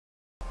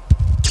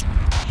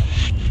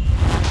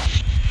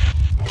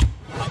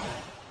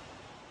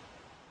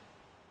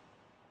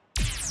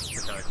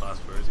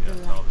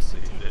obviously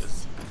it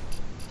is.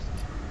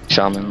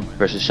 Shaman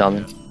versus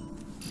Shaman.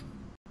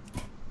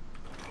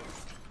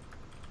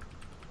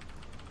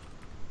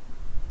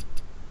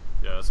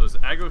 Yeah, so it's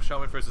aggro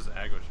Shaman versus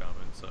aggro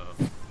Shaman, so...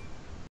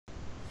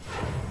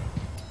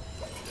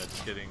 Yeah,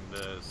 just getting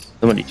this...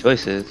 So many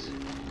choices.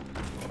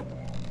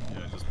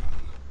 Yeah, just...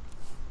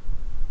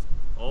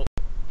 Oh!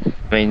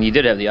 I mean, you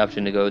did have the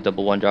option to go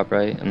double one drop,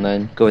 right? And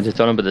then go into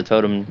totem, but the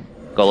totem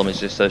golem is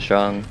just so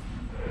strong.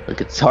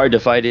 Like, it's hard to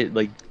fight it,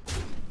 like...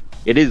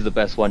 It is the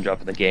best one drop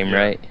in the game,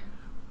 right?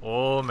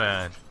 Oh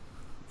man.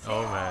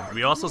 Oh man.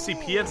 We also see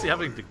PNC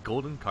having the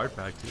golden card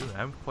pack too.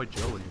 I'm quite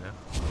jelly now.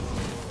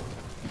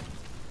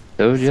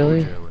 So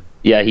jelly?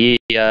 Yeah, he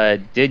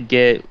did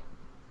get...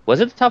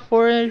 Was it the top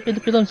 4 in the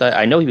prelims?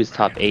 I know he was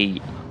top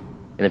 8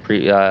 in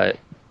the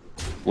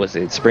was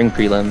it spring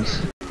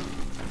prelims?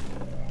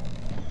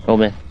 Oh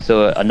man.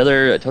 So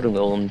another totem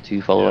golem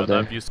to follow up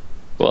there.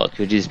 Well, it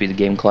could just be the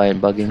game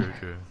client bugging.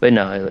 True. But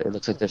no, it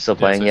looks like they're still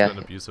playing, An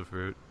abusive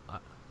route.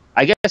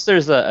 I guess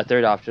there's a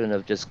third option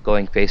of just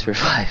going face for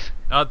 5.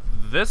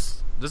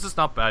 This is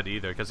not bad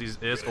either, because he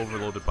is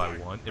overloaded by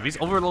 1. If he's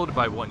overloaded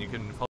by 1, you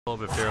can follow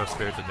with Pharaoh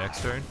Spirit the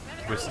next turn,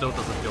 which still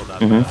doesn't feel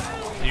that bad. And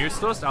you're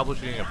still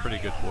establishing a pretty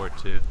good board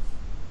too.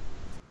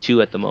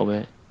 2 at the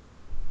moment.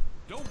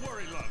 Don't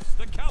worry, loves.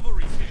 The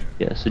cavalry's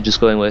here. Yeah, so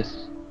just going with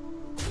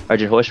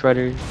Argent Horse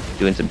Rider,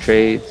 doing some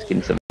trades,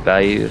 getting some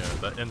value.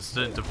 Yeah, the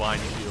instant divine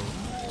heal,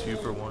 2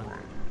 for 1.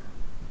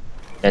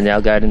 And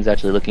now Nalguidan's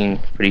actually looking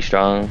pretty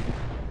strong.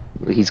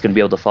 He's going to be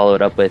able to follow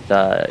it up with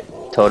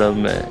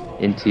Totem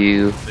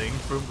into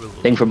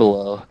Thing from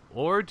Below.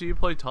 Or do you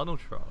play Tunnel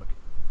Trog?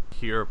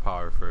 Hero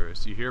Power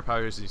first. You hear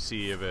powers, you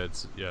see if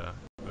it's,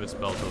 if it's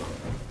Spell Totem.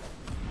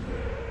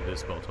 It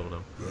is Spell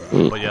Totem.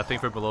 But yeah, Thing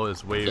from Below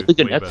is way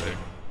better.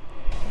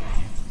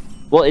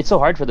 Well, it's so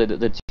hard for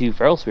the 2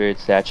 Feral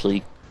Spirits to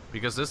actually...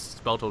 Because this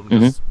Spell Totem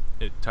just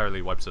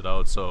entirely wipes it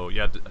out, so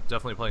yeah,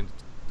 definitely playing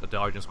the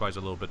Argent Squire is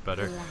a little bit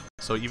better.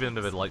 So even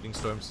if it Lightning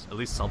Storms, at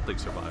least something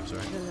survives,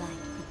 right?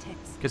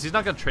 Because he's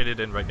not going to trade it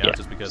in right now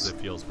just because it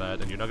feels bad,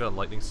 and you're not going to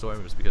Lightning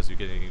Storm just because you're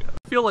getting...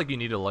 I feel like you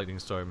need a Lightning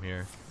Storm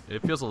here.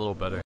 It feels a little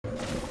better.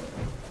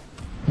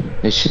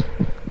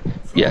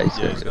 Yeah,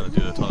 he's going to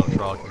do the Tunnel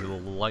Trog, do the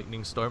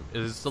Lightning Storm.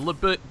 It's a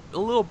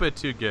little bit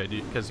too good,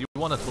 because you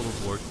want a total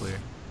board clear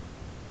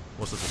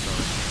most of the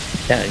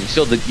time. Yeah,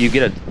 you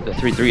get a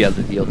 3/3 out of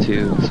the deal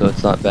too, so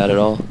it's not bad at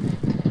all.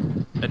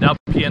 And now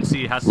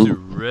PNC has to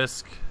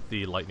risk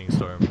the Lightning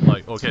Storm.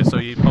 Like, okay, so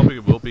he probably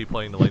will be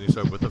playing the Lightning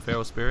Storm with the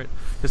Pharaoh Spirit,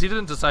 because he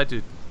didn't decide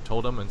to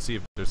totem and see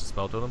if there's a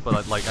spell totem. But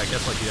I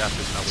guess he has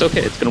to. It's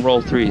okay. It's gonna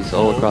roll 3s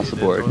all across the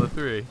board. Roll the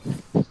 3.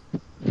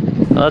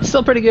 It's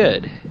still pretty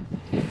good.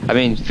 I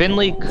mean,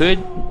 Finley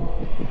could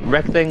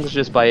wreck things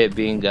just by it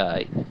being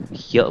get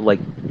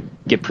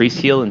priest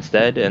heal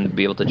instead and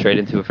be able to trade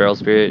into a Feral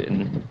Spirit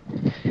and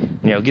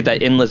get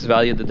that endless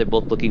value that they're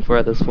both looking for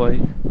at this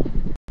point.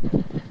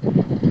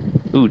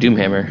 Ooh,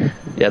 Doomhammer.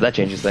 Yeah, that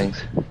changes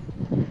things.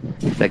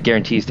 That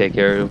guarantees take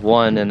care of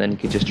 1, and then you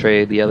can just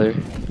trade the other.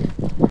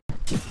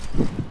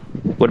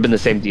 Would have been the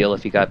same deal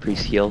if you got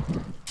priest heal,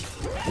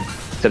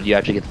 except you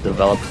actually get to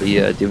develop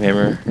the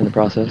Doomhammer in the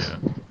process. Yeah.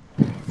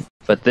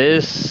 But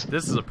this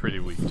is a pretty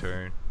weak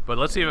turn. But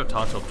let's see if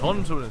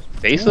Totem's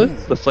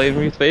Faceless? The Flame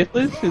Wreath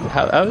Faceless? No,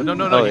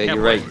 oh, yeah,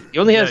 you're right. He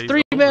only has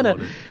 3 mana!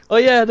 Oh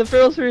yeah, the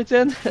Feral Spirit's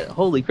in!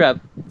 Holy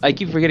crap. I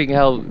keep forgetting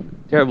how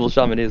terrible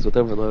Shaman is with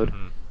Overload.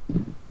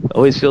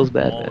 Always feels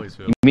bad, man.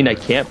 You mean I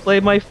can't play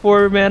my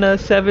 4 mana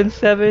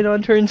 7/7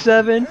 on turn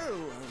 7?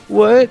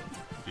 What?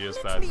 Feels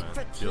bad, man.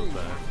 Feels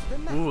bad.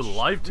 Ooh,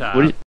 life tap!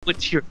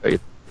 What's your...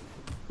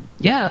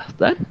 Yeah,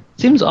 that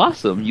seems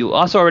awesome. You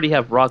also already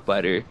have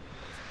Rockbiter.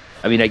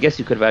 I mean, I guess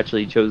you could have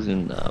actually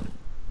chosen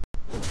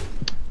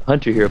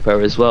Hunter Hero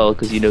Power as well,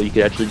 because you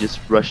could actually just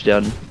rush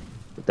down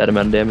with that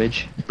amount of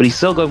damage. But he's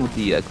still going with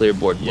the clear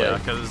board play. Yeah,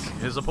 because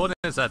his opponent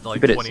is at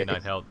like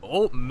 29 health.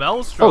 Oh,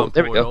 Maelstrom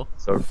there Portal. We go.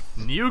 So,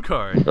 new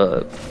card.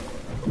 Portal.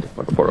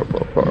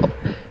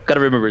 Gotta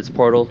remember it's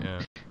Portal.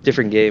 Yeah.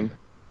 Different game.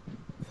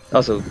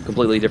 Also,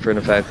 completely different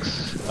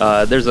effects.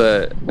 There's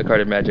a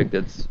card in Magic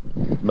that's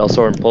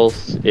Maelstrom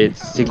Pulse.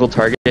 It's single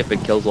target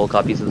but kills all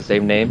copies of the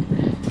same name.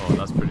 Oh,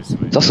 that's pretty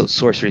sweet. It's also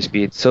sorcery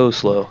speed, so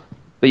slow.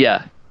 But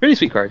yeah, pretty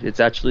sweet card. It's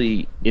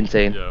actually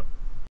insane. Yeah.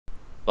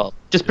 Well,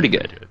 just pretty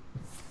good.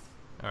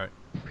 Alright.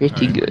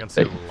 Pretty good.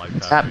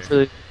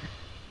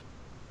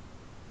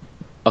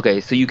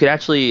 Okay, so you could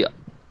actually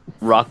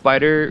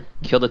Rockbiter,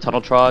 kill the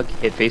Tunnel Trog,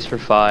 hit face for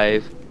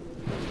 5,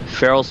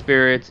 Feral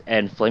Spirits,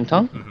 and Flame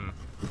Tongue.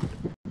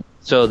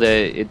 So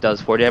that it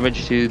does 4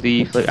 damage to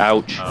the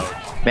ouch.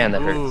 Man,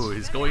 that hurts. Ooh,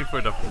 he's going for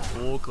the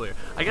full clear.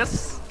 I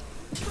guess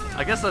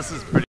this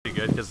is pretty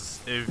good, because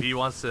if he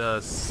wants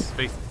to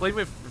play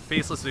with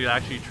Faceless to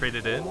actually trade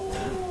it in,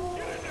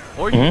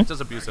 or he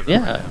just abusive.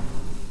 Yeah.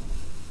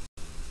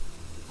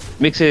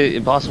 Makes it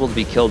impossible to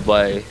be killed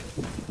by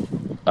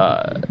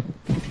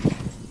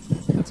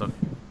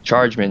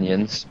charge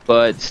minions,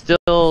 but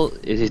still,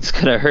 it's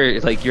gonna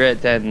hurt. Like, you're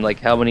at 10, like,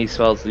 how many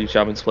spells do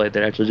Shamans play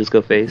that actually just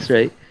go face,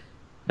 right?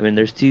 I mean,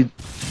 there's 2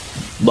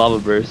 Lava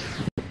Burst.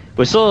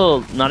 We're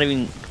still not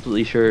even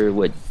completely sure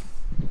what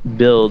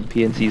build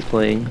PNC is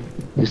playing.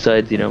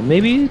 Besides, you know,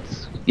 maybe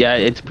it's... Yeah,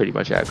 it's pretty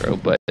much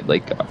aggro, but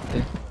like...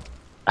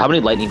 how many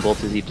Lightning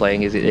Bolts is he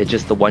playing? Is it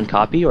just the one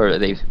copy, or are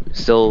they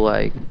still,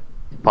 like,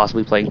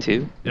 possibly playing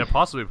two? Yeah,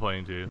 possibly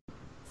playing two.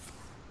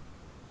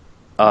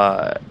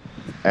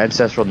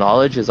 Ancestral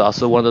Knowledge is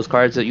also one of those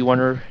cards that you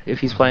wonder if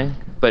he's playing.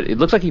 But it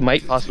looks like he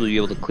might possibly be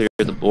able to clear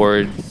the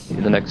board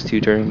in the next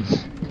 2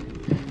 turns.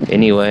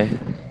 Anyway.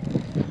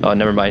 Oh,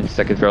 never mind.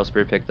 Second Feral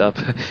Spirit picked up.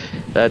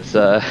 That's,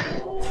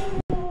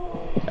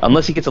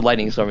 unless he gets a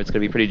Lightning Storm, it's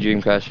going to be pretty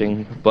dream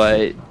crashing.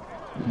 But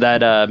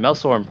that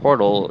Maelstrom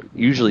Portal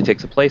usually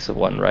takes the place of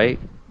one, right?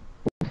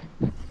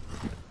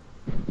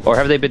 Or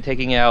have they been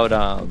taking out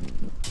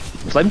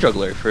Flame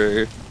Juggler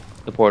for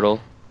the Portal?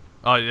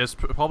 Oh, it's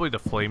probably the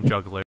Flame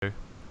Juggler.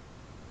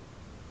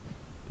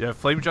 Yeah,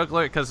 Flame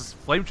Juggler, because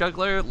Flame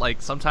Juggler,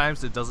 like,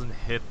 sometimes it doesn't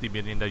hit the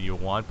minion that you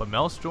want, but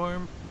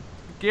Maelstrom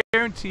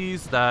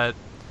guarantees that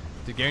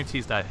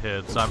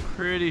hit, so I'm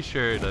pretty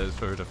sure that it's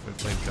for the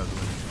Flame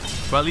Juggler.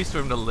 Well, at least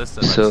from the list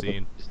that I've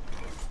seen.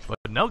 But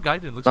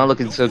Nalguidan looks not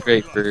looking so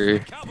great for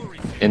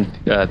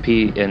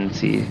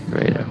PNC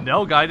right now.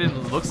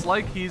 Nalguidan looks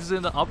like he's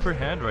in the upper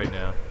hand right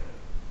now.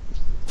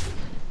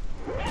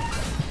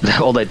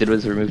 All I did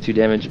was remove 2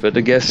 damage, but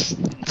I guess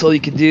that's all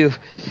you can do.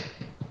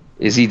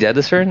 Is he dead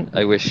this turn?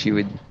 I wish you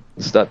would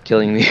stop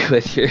killing me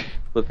with your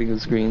flipping the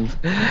screens.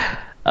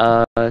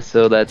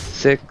 So that's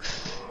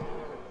 6,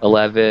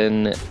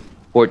 11,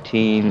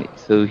 14,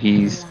 so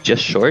he's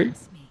just short.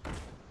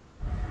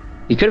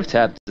 He could have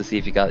tapped to see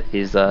if he got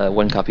his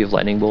 1 copy of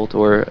Lightning Bolt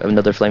or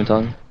another Flame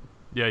Tongue.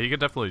 Yeah, he could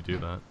definitely do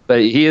that.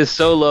 But he is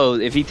so low,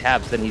 if he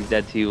taps then he's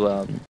dead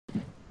to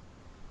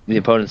the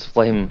opponent's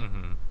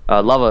Flame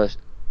Lava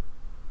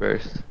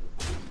Burst.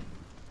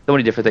 So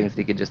many different things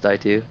he could just die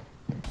to.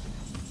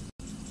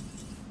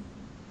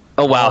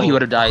 Oh wow, he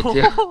would have died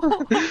too.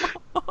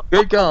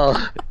 Good call.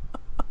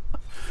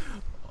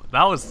 It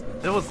was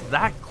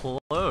that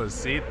close.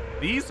 See,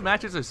 these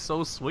matches are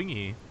so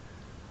swingy.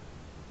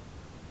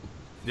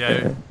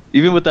 Yeah.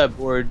 Even with that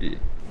board,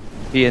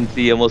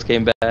 PNC almost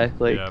came back.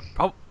 Like,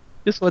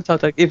 just one top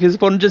attack. If his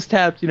opponent just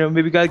tapped, you know,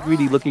 maybe got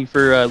greedy looking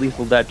for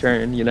lethal that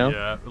turn, you know?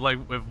 Yeah, like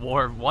with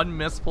one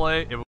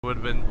misplay, it would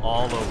have been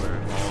all over.